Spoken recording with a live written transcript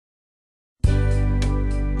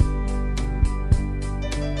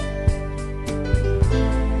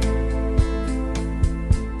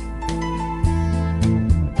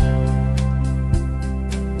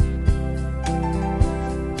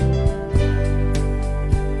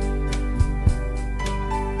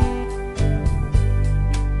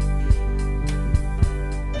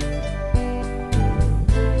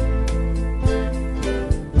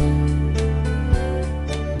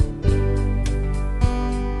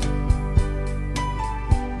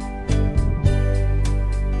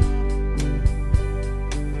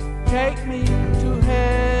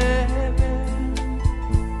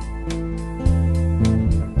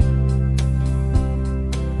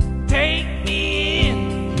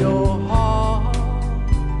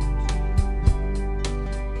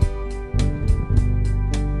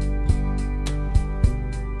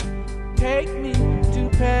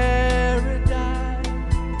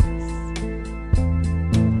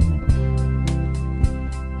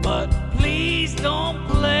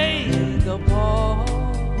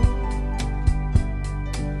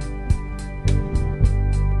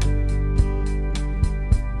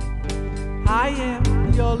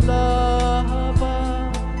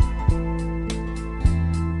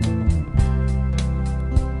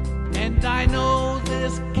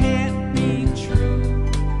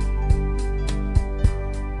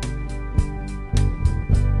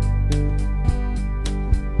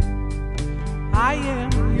I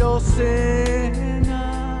am your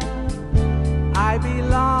sinner. I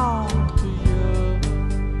belong to you.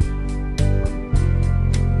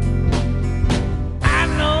 I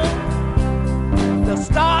know the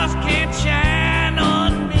stars can't shine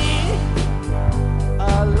on me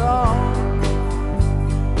alone.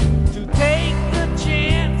 To take a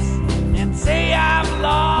chance and say I've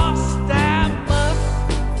lost, I must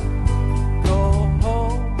go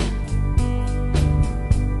home.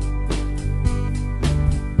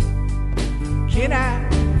 Can I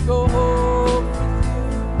go home with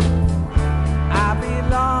you? I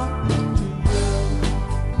belong to you.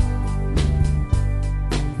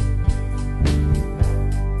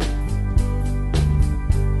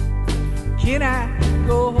 Can I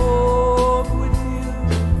go home with you?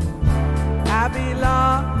 I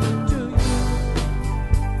belong to you.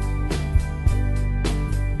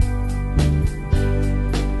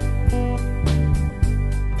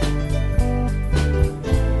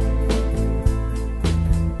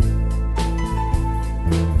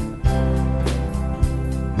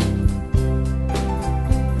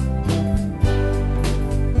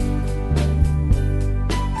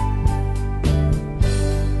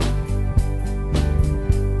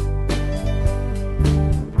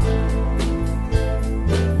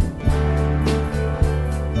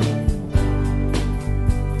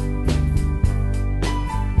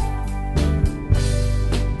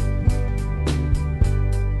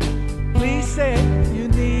 Please say you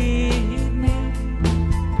need me,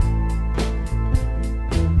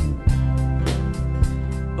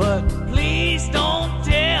 but please don't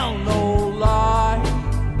tell no lie.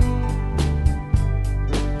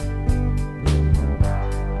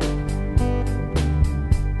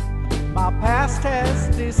 My past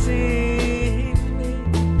has deceived me.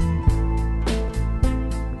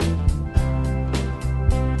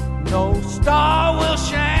 No star will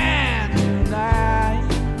shine tonight.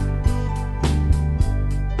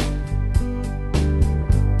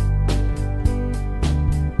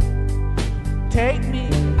 Take me,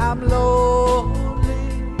 I'm lonely,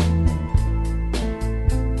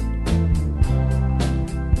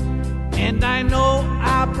 and I know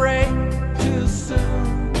I break too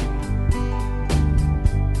soon.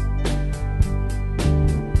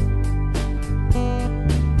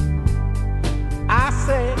 I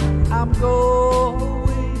say I'm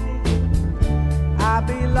going, I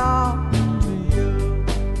belong to you.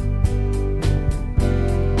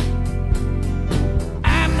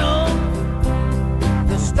 I know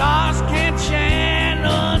the stars can't shine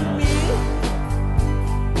on me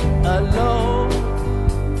alone.